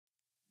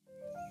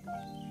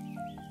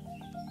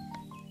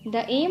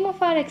The aim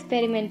of our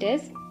experiment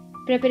is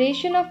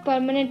preparation of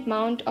permanent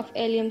mount of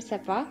allium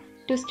cepa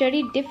to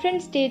study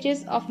different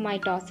stages of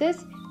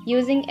mitosis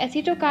using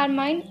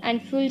acetocarmine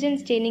and fulgen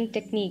staining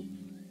technique.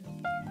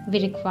 We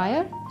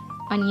require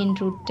onion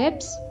root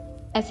tips,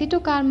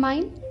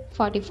 acetocarmine,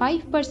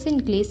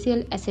 45%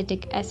 glacial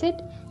acetic acid,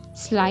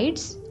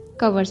 slides,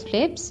 cover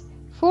slips,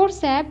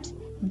 forceps,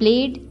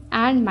 blade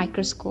and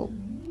microscope.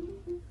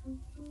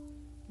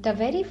 The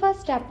very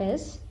first step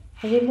is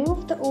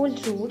remove the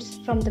old roots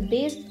from the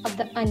base of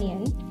the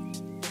onion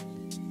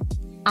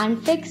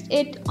and fix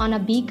it on a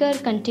beaker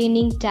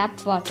containing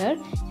tap water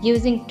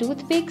using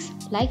toothpicks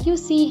like you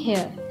see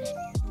here.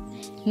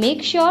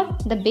 Make sure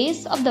the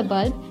base of the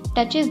bulb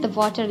touches the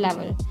water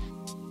level.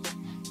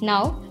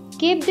 Now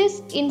keep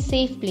this in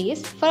safe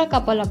place for a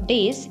couple of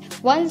days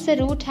once the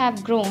root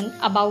have grown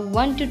about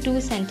 1 to 2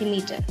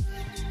 cm.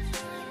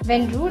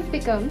 When root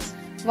becomes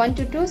 1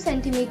 to 2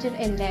 cm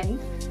in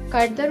length,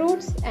 cut the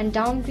roots and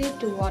downgrade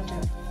to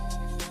water.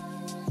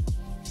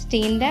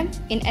 Stain them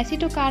in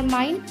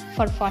acetocarmine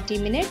for 40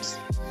 minutes.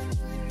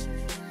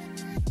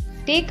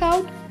 Take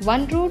out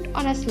one root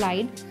on a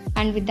slide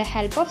and with the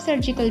help of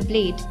surgical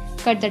blade,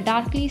 cut the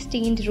darkly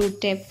stained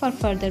root tip for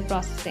further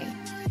processing.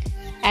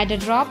 Add a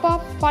drop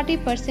of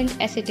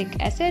 40%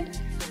 acetic acid,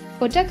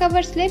 put a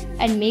cover slip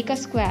and make a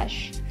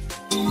squash.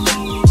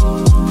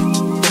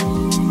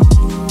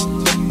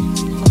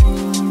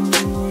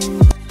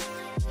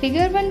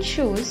 Figure 1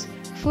 shows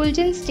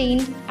fulgen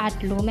stained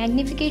at low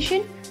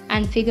magnification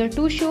and figure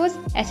 2 shows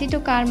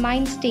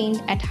acetocarmine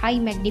stained at high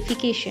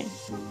magnification.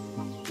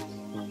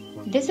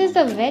 This is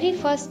the very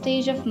first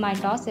stage of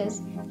mitosis,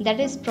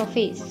 that is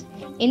prophase.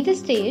 In this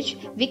stage,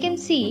 we can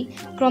see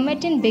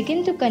chromatin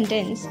begin to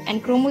condense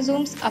and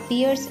chromosomes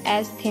appears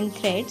as thin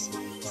threads.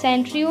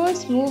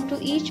 Centrioles move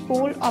to each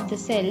pole of the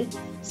cell,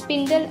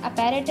 spindle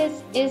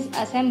apparatus is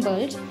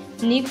assembled,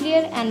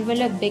 nuclear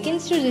envelope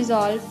begins to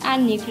dissolve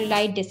and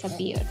nucleoli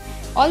disappear.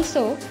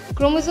 Also,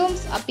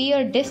 chromosomes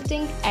appear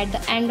distinct at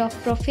the end of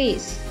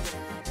prophase.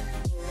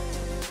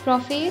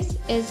 Prophase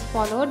is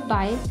followed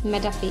by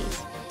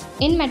metaphase.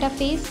 In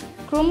metaphase,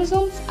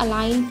 chromosomes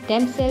align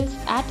themselves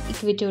at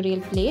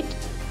equatorial plate.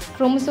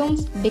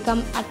 Chromosomes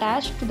become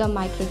attached to the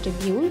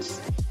microtubules.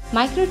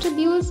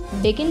 Microtubules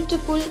begin to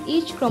pull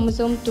each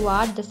chromosome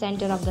toward the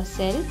center of the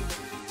cell.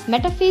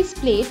 Metaphase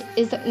plate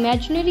is the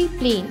imaginary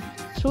plane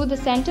through the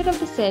center of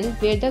the cell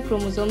where the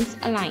chromosomes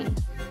align.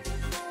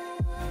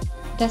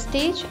 The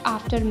stage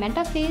after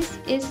metaphase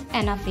is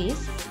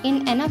anaphase.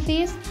 In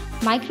anaphase,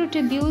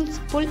 microtubules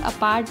pull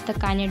apart the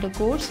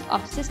kinetochores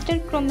of sister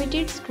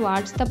chromatids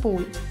towards the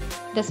pole.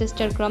 The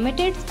sister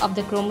chromatids of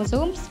the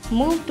chromosomes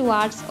move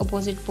towards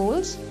opposite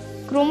poles.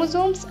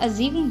 Chromosomes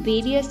assume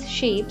various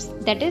shapes,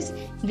 that is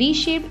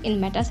V-shaped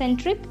in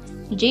metacentric,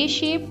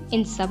 J-shaped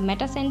in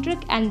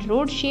submetacentric and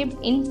rod-shaped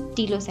in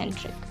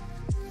telocentric.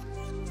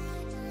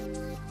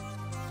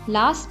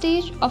 Last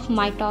stage of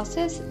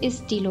mitosis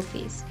is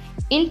telophase.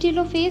 In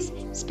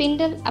telophase,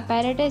 spindle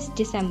apparatus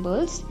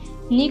disassembles,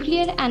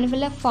 nuclear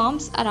envelope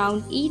forms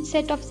around each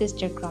set of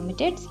sister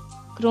chromatids,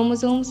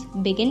 chromosomes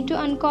begin to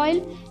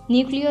uncoil,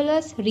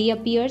 nucleolus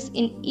reappears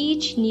in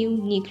each new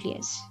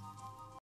nucleus.